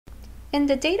In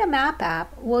the Data Map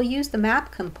app, we'll use the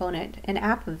Map component in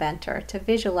App Inventor to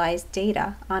visualize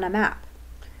data on a map.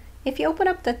 If you open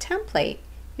up the template,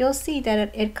 you'll see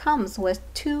that it comes with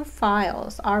two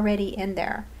files already in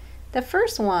there. The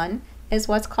first one is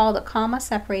what's called a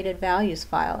comma-separated values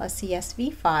file, a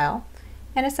CSV file,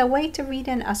 and it's a way to read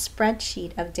in a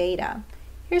spreadsheet of data.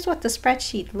 Here's what the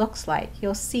spreadsheet looks like.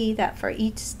 You'll see that for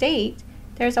each state,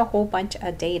 there's a whole bunch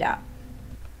of data.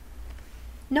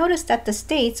 Notice that the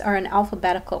states are in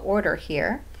alphabetical order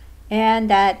here, and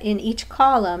that in each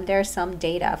column there's some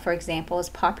data. For example, is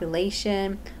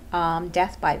population,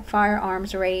 death by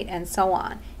firearms rate, and so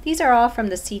on. These are all from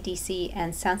the CDC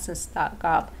and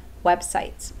Census.gov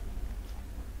websites.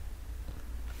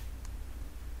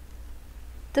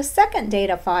 The second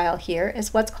data file here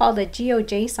is what's called a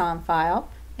GeoJSON file,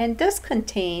 and this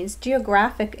contains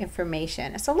geographic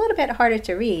information. It's a little bit harder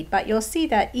to read, but you'll see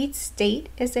that each state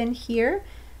is in here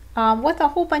with a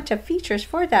whole bunch of features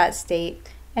for that state.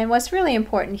 And what's really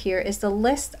important here is the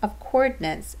list of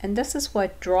coordinates, and this is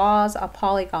what draws a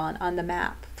polygon on the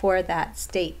map for that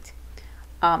state.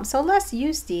 So let's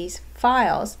use these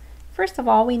files. First of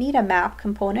all, we need a map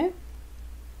component.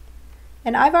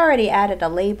 And I've already added a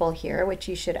label here, which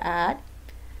you should add.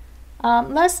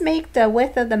 Let's make the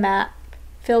width of the map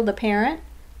fill the parent,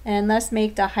 and let's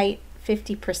make the height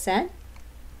 50%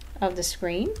 of the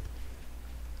screen.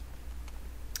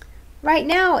 Right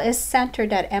now it's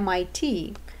centered at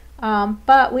MIT,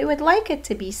 but we would like it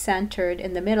to be centered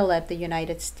in the middle of the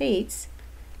United States.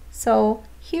 So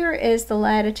here is the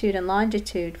latitude and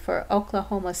longitude for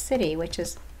Oklahoma City, which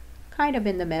is kind of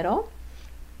in the middle.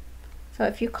 So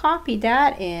if you copy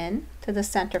that in to the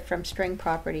center from string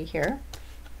property here,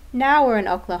 now we're in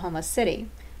Oklahoma City.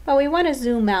 But we want to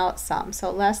zoom out some, so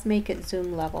let's make it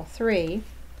zoom level 3.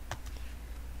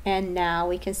 And now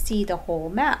we can see the whole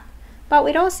map. But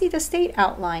we don't see the state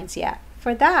outlines yet.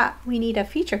 For that, we need a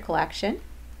feature collection.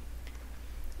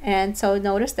 And so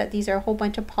notice that these are a whole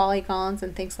bunch of polygons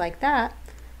and things like that.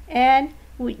 And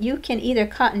you can either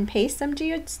cut and paste some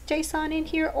GeoJSON in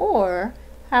here or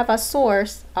have a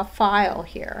source, a file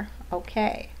here.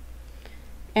 Okay.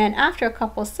 And after a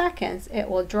couple seconds, it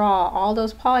will draw all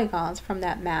those polygons from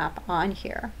that map on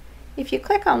here. If you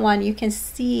click on one, you can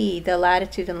see the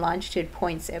latitude and longitude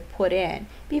points it put in.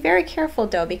 Be very careful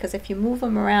though, because if you move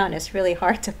them around, it's really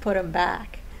hard to put them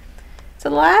back. So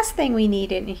the last thing we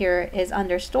need in here is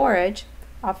under storage,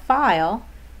 a file,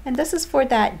 and this is for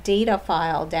that data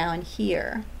file down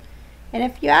here. And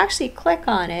if you actually click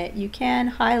on it, you can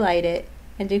highlight it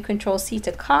and do Control-C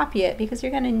to copy it, because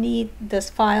you're going to need this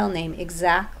file name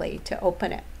exactly to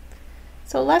open it.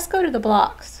 So let's go to the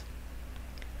blocks.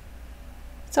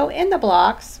 So in the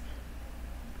blocks,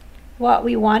 what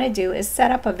we want to do is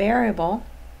set up a variable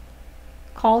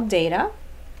called data,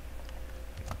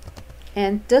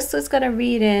 and this is going to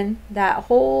read in that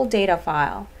whole data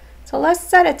file. So let's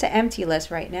set it to empty list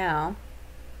right now.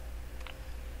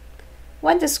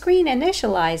 When the screen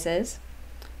initializes,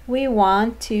 we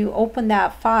want to open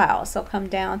that file. So come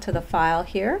down to the file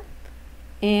here,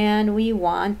 and we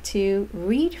want to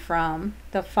read from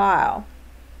the file.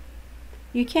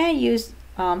 You can use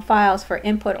files for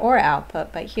input or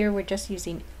output, but here we're just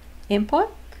using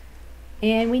input,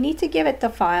 and we need to give it the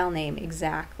file name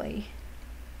exactly.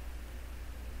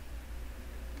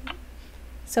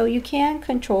 So you can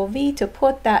Control-V to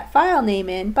put that file name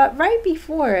in, but right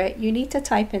before it you need to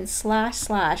type in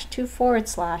 // 2 forward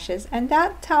slashes, and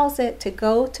that tells it to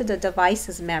go to the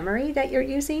device's memory that you're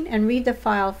using and read the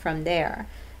file from there.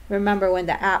 Remember, when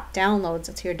the app downloads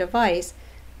it to your device,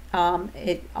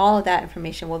 all of that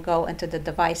information will go into the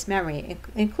device memory,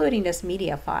 including this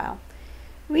media file.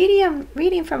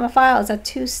 Reading from a file is a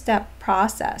two-step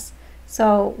process.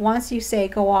 So once you say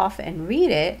go off and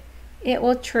read it, it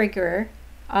will trigger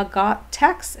a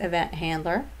GotText event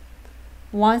handler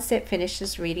once it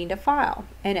finishes reading the file,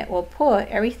 and it will put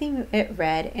everything it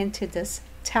read into this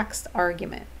text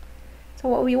argument. So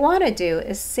what we want to do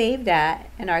is save that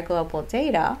in our global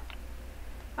data.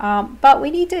 But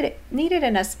we need it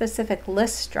in a specific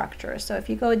list structure. So if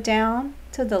you go down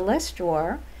to the list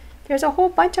drawer, there's a whole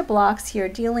bunch of blocks here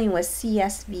dealing with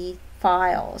CSV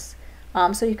files.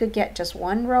 So you could get just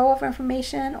one row of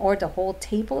information or the whole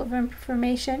table of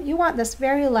information. You want this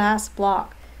very last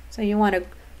block. So you want to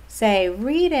say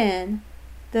read in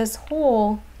this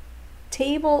whole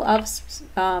table of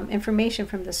information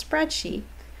from the spreadsheet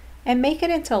and make it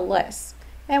into a list.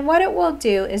 And what it will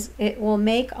do is it will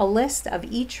make a list of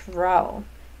each row,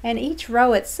 and each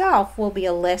row itself will be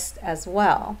a list as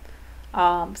well.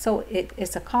 So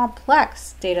it's a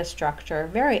complex data structure,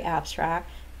 very abstract.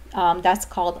 That's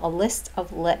called a list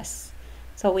of lists.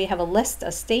 So we have a list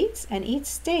of states, and each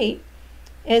state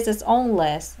is its own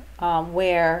list,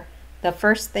 where the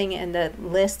first thing in the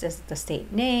list is the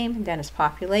state name, then its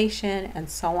population,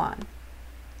 and so on.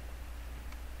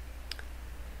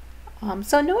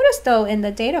 So notice though in the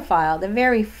data file, the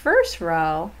very first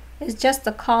row is just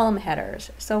the column headers.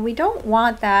 So we don't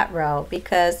want that row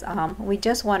because we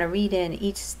just want to read in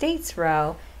each state's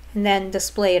row and then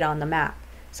display it on the map.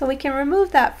 So we can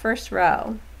remove that first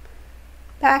row.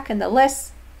 Back in the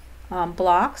list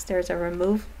blocks, there's a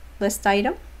remove list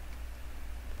item.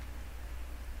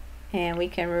 And we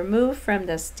can remove from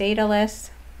this data list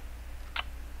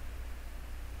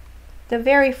the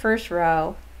very first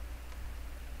row,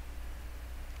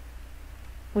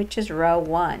 which is row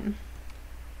 1.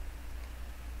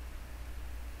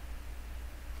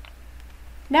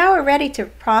 Now we're ready to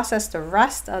process the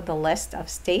rest of the list of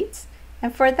states,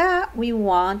 and for that we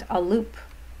want a loop.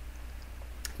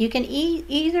 You can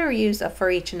either use a for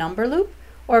each number loop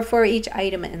or for each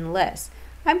item in list.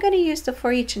 I'm going to use the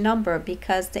for each number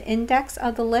because the index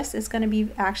of the list is going to be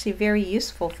actually very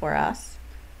useful for us.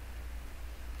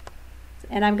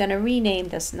 And I'm going to rename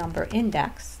this number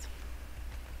index.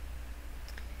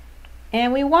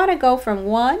 And we want to go from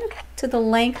 1 to the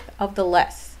length of the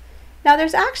list. Now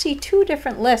there's actually 2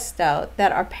 different lists though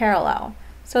that are parallel.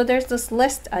 So there's this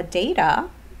list of data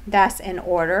that's in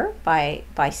order by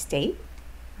state,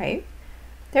 right?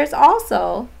 There's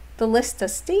also the list of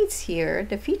states here,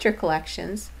 the feature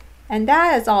collections, and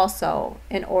that is also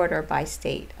in order by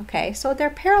state, okay? So they're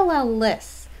parallel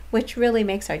lists, which really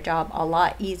makes our job a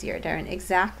lot easier. They're in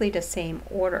exactly the same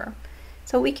order.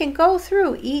 So we can go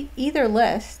through either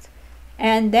list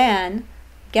and then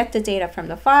get the data from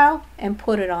the file and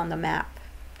put it on the map.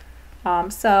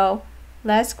 So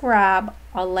let's grab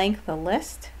a length of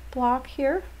list block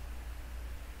here.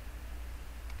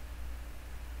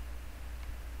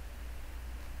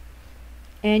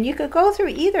 And you could go through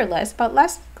either list, but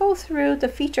let's go through the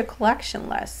feature collection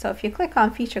list. So if you click on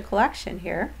feature collection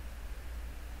here,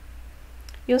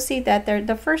 you'll see that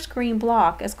the first green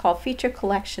block is called feature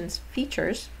collections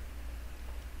features.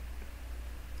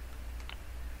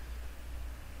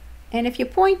 And if you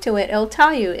point to it, it'll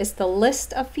tell you it's the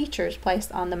list of features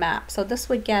placed on the map. So this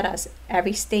would get us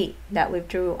every state that we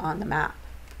drew on the map.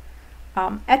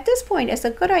 At this point, it's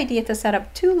a good idea to set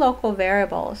up 2 local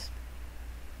variables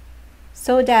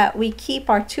so that we keep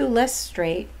our 2 lists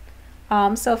straight.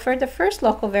 So for the first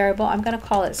local variable, I'm going to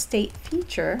call it state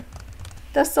feature.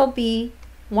 This will be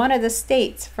one of the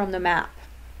states from the map,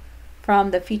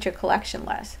 from the feature collection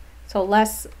list. So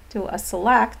let's do a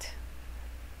select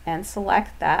and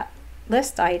select that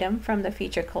list item from the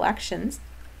feature collections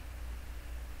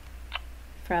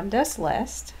from this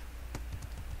list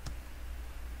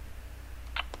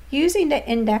using the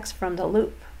index from the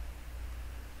loop.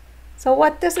 So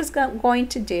what this is going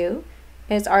to do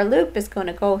is our loop is going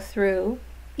to go through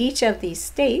each of these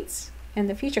states in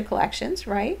the feature collections,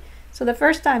 right? So the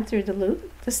first time through the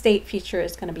loop, the state feature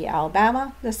is going to be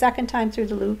Alabama. The second time through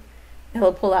the loop,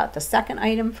 it'll pull out the second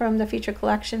item from the feature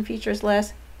collection features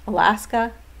list,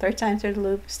 Alaska. Third time through the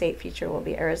loop, state feature will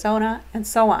be Arizona, and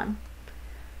so on.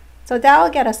 So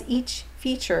that'll get us each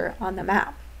feature on the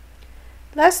map.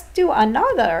 Let's do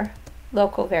another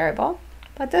local variable,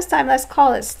 but this time let's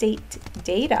call it state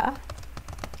data.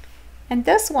 And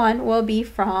this one will be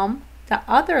from the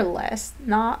other list,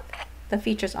 not the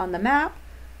features on the map,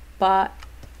 but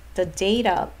the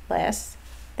data list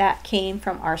that came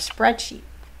from our spreadsheet.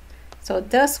 So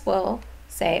this will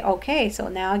say, okay, so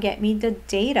now get me the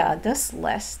data, this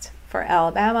list for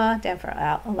Alabama, then for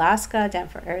Alaska, then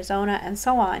for Arizona, and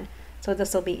so on. So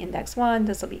this will be index 1,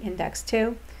 this will be index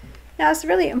 2. Now it's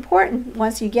really important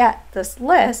once you get this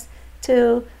list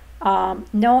to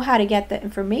know how to get the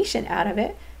information out of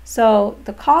it. So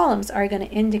the columns are going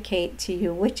to indicate to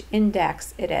you which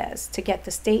index it is. To get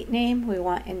the state name, we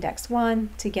want index 1.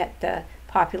 To get the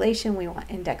population, we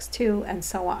want index 2, and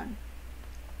so on.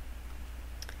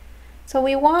 So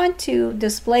we want to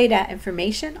display that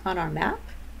information on our map.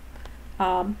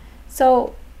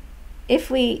 So if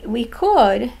we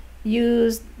could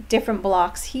use different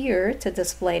blocks here to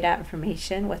display that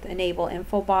information with enable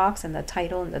info box and the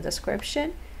title and the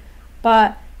description.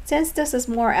 But since this is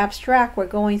more abstract, we're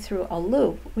going through a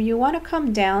loop. You want to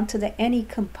come down to the any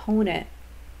component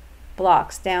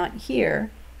blocks down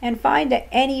here and find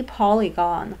the any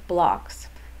polygon blocks.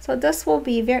 So this will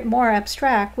be more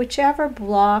abstract. Whichever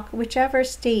block, whichever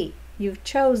state you've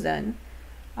chosen,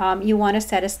 you want to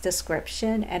set its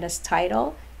description and its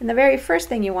title. And the very first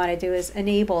thing you want to do is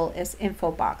enable its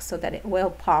info box so that it will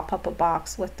pop up a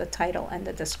box with the title and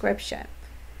the description.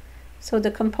 So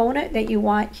the component that you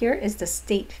want here is the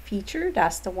state feature.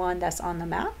 That's the one that's on the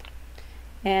map.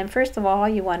 And first of all,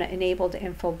 you want to enable the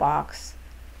info box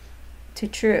to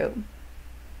true.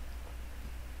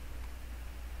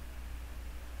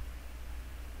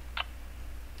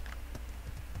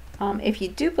 If you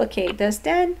duplicate this,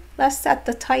 then let's set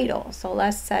the title. So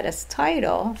let's set its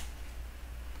title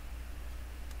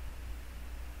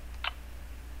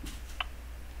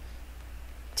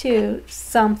to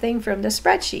something from the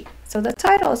spreadsheet. So the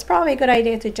title is probably a good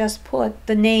idea to just put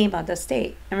the name of the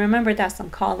state. And remember, that's on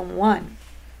column 1.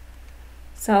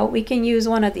 So we can use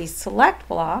one of these select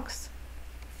blocks.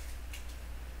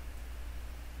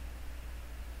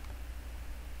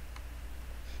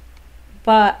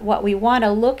 But what we want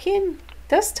to look in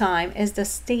this time is the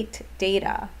state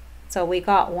data. So we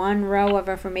got one row of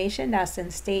information that's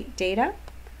in state data.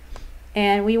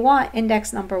 And we want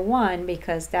index number 1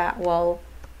 because that will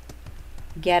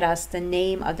get us the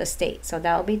name of the state. So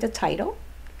that will be the title.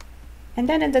 And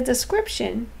then in the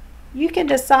description, you can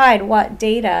decide what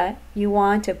data you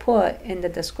want to put in the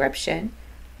description.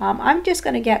 I'm just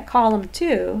going to get column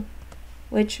 2,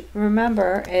 which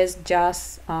remember is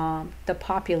just the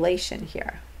population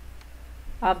here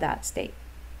of that state.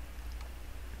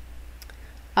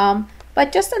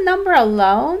 But just a number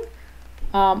alone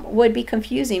would be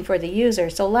confusing for the user.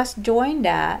 So let's join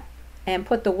that and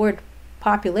put the word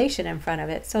population in front of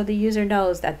it so the user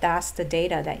knows that that's the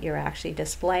data that you're actually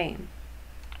displaying.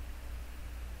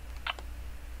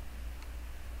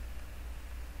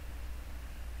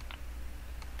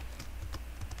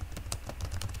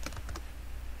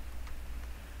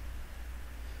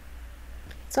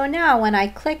 So now when I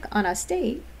click on a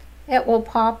state, it will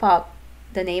pop up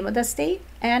the name of the state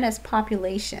and its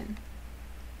population.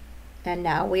 And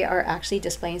now we are actually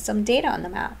displaying some data on the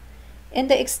map. In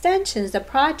the extensions, the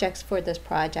projects for this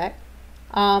project,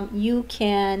 you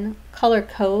can color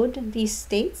code these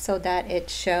states so that it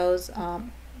shows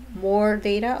more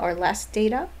data or less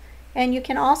data. And you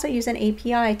can also use an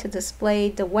API to display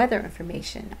the weather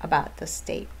information about the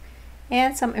state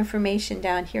and some information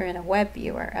down here in a web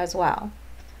viewer as well.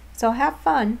 So have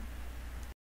fun.